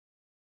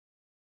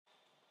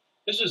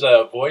This is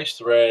a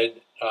Voicethread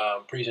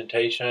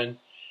presentation,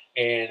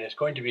 and it's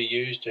going to be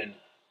used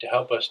to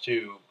help us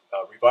to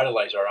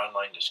revitalize our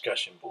online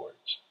discussion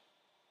boards.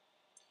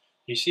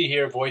 You see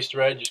here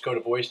Voicethread, just go to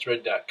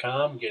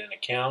voicethread.com, get an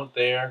account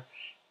there,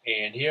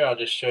 and here I'll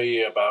just show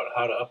you about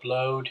how to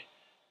upload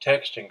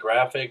text and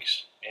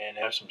graphics and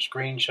have some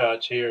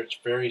screenshots here. It's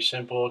very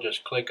simple,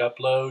 just click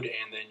upload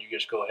and then you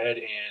just go ahead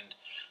and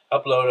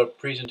upload a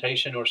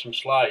presentation or some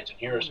slides, and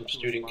here are some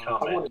student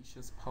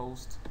comments.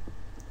 Post.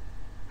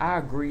 I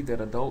agree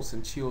that adults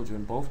and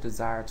children both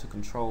desire to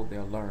control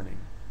their learning.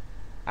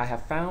 I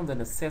have found the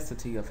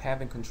necessity of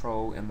having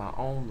control in my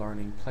own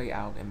learning play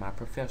out in my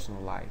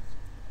professional life.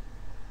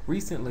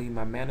 Recently,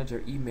 my manager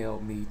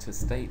emailed me to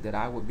state that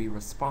I would be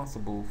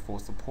responsible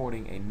for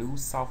supporting a new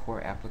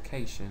software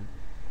application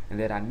and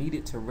that I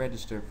needed to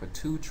register for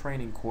 2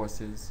 training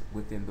courses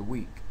within the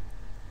week.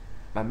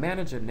 My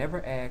manager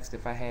never asked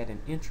if I had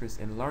an interest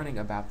in learning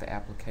about the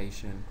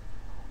application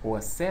or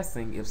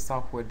assessing if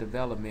software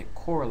development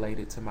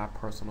correlated to my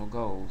personal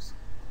goals.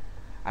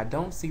 I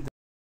don't see the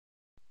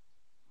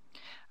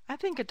I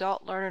think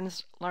adult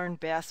learners learn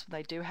best when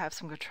they do have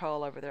some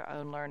control over their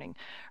own learning.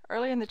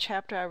 Early in the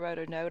chapter, I wrote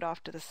a note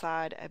off to the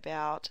side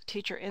about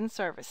teacher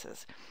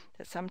in-services,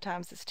 that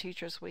sometimes as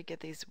teachers we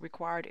get these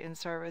required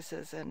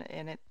in-services and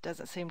it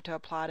doesn't seem to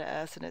apply to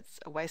us, and it's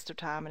a waste of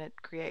time, and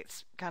it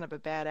creates kind of a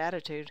bad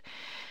attitude.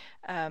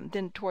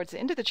 Then towards the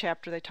end of the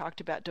chapter they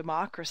talked about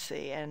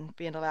democracy and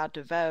being allowed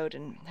to vote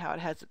and how it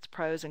has its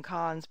pros and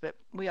cons, but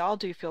we all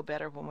do feel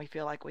better when we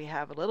feel like we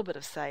have a little bit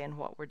of say in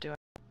what we're doing.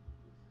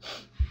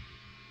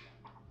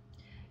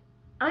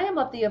 I am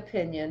of the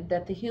opinion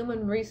that the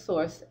human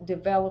resource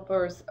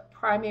developer's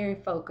primary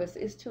focus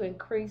is to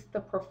increase the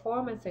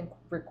performance and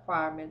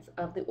requirements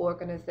of the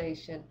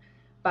organization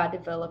by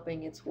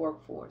developing its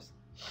workforce.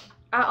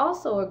 I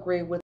also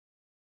agree with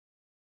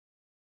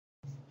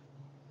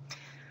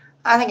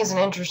I think it's an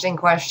interesting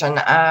question.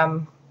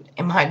 And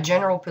my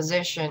general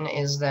position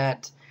is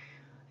that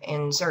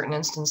in certain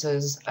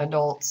instances,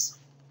 adults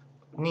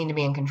need to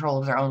be in control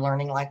of their own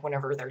learning, like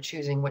whenever they're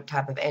choosing what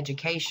type of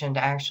education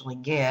to actually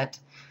get.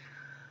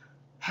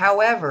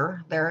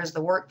 However, there is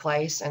the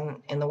workplace,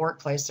 and in the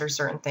workplace, there's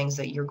certain things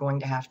that you're going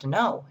to have to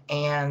know,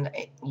 and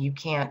you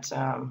can't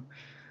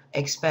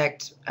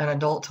expect an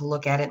adult to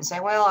look at it and say,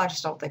 well, I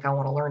just don't think I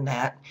want to learn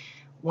that,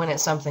 when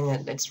it's something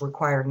that it's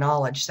required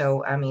knowledge.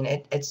 So, I mean,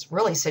 it's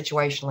really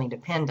situationally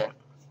dependent.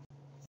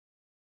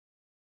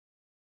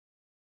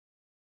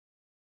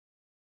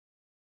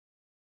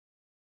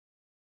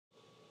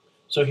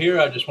 So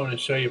here I just want to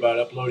show you about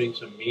uploading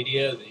some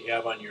media that you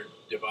have on your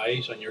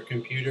device, on your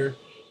computer,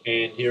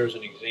 and here's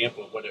an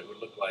example of what it would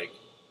look like.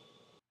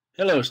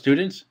 Hello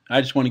students, I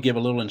just want to give a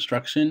little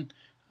instruction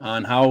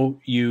on how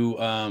you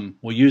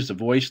will use the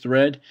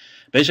Voicethread.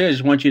 Basically, I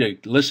just want you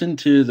to listen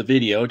to the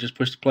video, just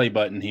push the play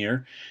button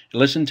here,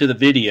 listen to the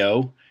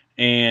video,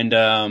 and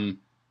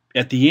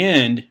at the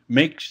end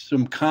make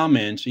some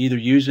comments, either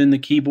using the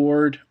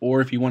keyboard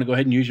or if you want to go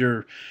ahead and use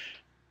your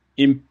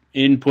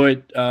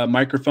input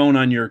microphone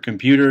on your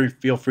computer,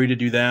 feel free to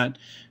do that.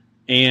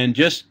 And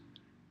just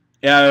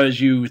as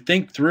you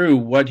think through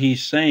what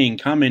he's saying,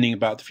 commenting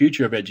about the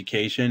future of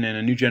education and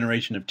a new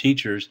generation of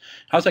teachers,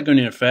 how's that going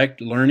to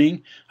affect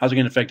learning? How's it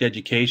going to affect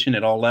education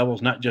at all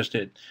levels, not just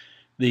at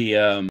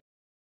the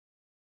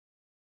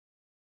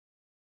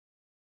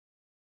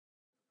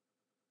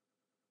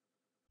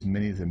as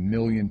many as 1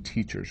 million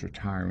teachers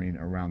retiring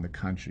around the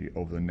country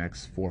over the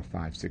next 4,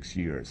 5, 6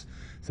 years.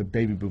 It's a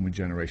baby boomer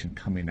generation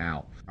coming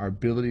out. Our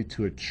ability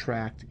to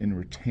attract and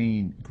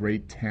retain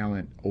great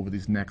talent over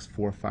these next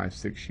 4, 5,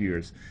 6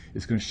 years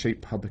is going to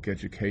shape public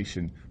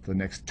education for the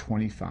next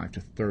 25 to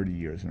 30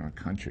 years in our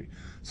country.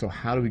 So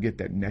how do we get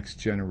that next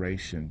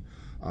generation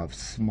of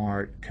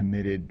smart,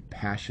 committed,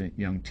 passionate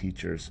young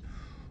teachers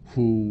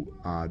who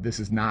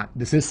this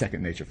is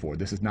second nature for.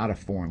 This is not a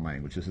foreign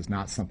language. This is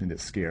not something that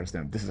scares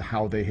them. This is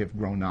how they have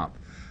grown up.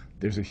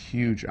 There's a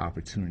huge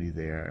opportunity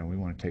there, and we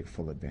want to take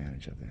full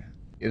advantage of that.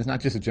 It's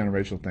not just a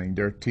generational thing.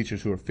 There are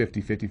teachers who are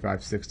 50,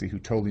 55, 60 who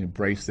totally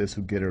embrace this,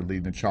 who get her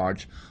lead in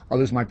charge.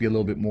 Others might be a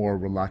little bit more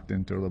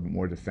reluctant or a little bit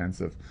more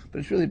defensive. But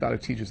it's really about a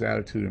teacher's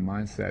attitude and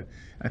mindset.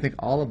 And I think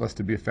all of us,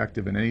 to be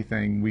effective in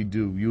anything we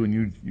do, you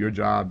and your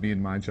job, me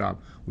and my job,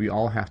 we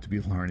all have to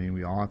be learning,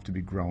 we all have to be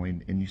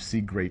growing, and you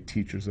see great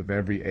teachers of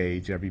every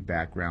age, every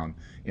background,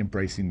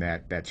 embracing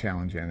that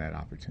challenge and that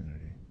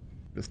opportunity.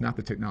 It's not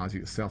the technology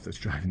itself that's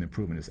driving the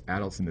improvement. It's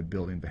adults in the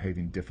building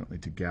behaving differently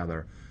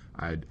together.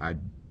 I'd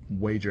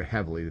wager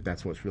heavily that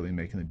that's what's really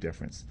making the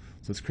difference.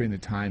 So it's creating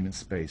the time and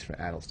space for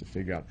adults to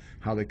figure out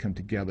how they come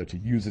together to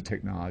use the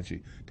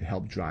technology to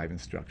help drive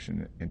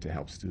instruction and to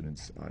help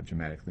students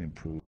dramatically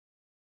improve.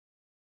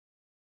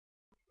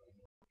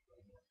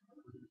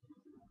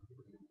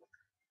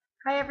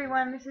 Hi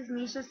everyone, this is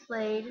Misha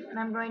Slade, and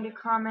I'm going to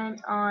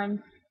comment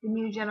on the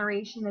new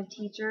generation of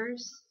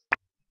teachers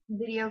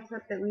video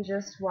clip that we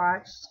just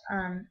watched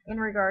in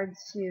regards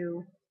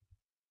to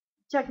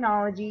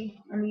technology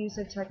and the use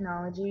of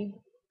technology.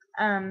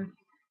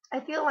 I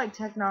feel like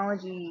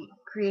technology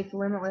creates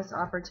limitless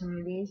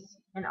opportunities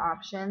and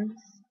options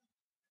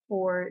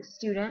for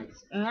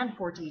students and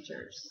for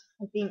teachers.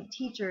 I think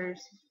teachers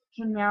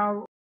can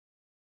now.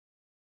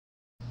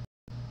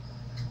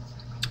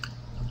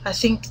 I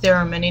think there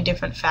are many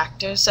different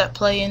factors that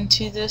play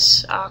into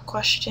this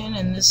question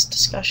and this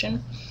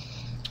discussion.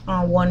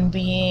 One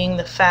being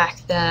the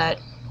fact that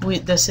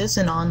this is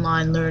an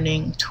online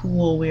learning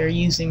tool we are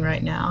using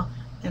right now,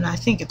 and I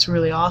think it's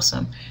really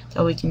awesome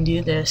that we can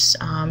do this.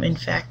 In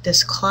fact,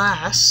 this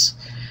class,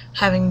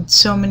 having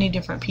so many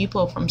different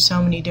people from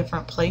so many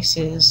different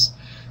places,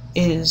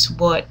 is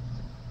what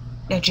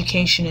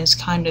education is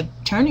kind of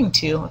turning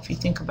to, if you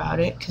think about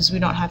it, because we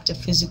don't have to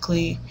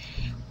physically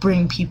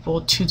bring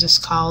people to this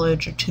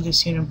college or to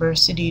this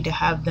university to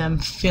have them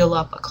fill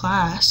up a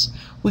class.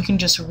 We can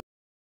just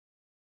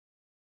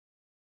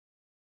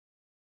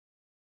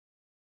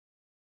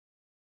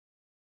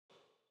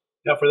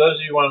Now, for those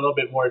of you who want a little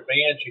bit more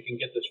advanced, you can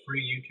get this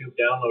free YouTube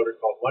downloader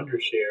called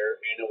Wondershare,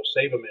 and it will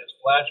save them as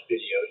Flash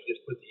videos. You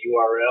just put the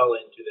URL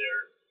into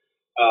their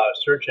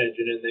search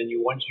engine, and then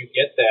once you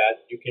get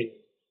that, you can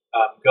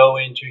go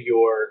into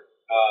your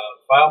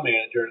file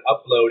manager and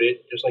upload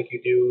it, just like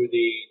you do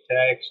the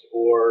text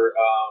or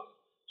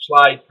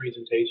slide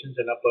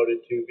presentations, and upload it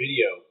to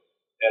video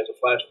as a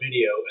Flash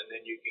video, and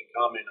then you can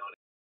comment on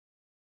it.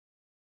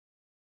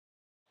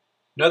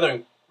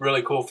 Another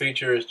really cool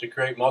feature is to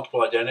create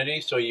multiple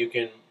identities, so you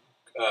can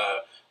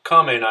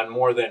comment on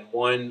more than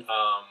one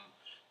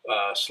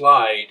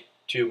slide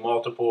to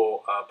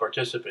multiple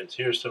participants.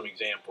 Here's some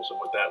examples of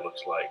what that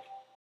looks like.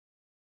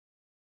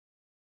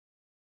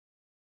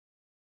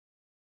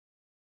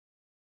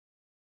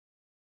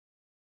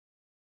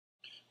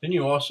 Then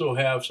you also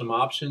have some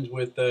options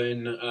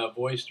within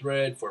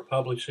Voicethread for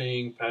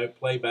publishing,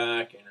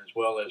 playback, and as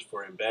well as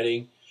for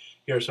embedding.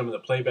 Here are some of the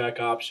playback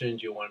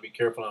options. You'll want to be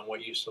careful on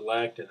what you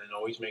select, and then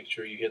always make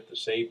sure you hit the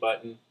save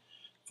button.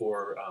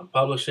 For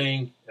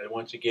publishing, and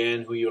once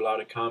again, who you allow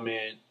to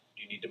comment.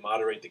 You need to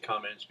moderate the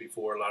comments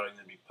before allowing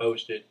them to be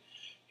posted.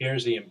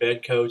 Here's the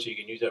embed code, so you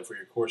can use that for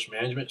your course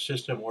management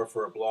system or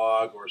for a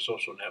blog or a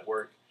social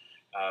network.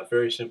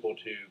 Very simple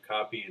to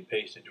copy and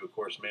paste into a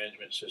course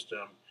management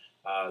system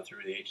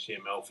through the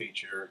HTML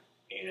feature,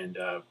 and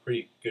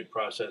pretty good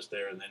process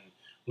there. And then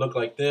look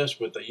like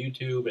this with a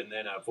YouTube and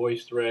then a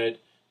Voicethread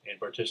and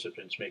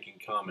participants making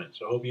comments.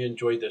 So I hope you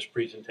enjoyed this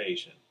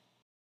presentation.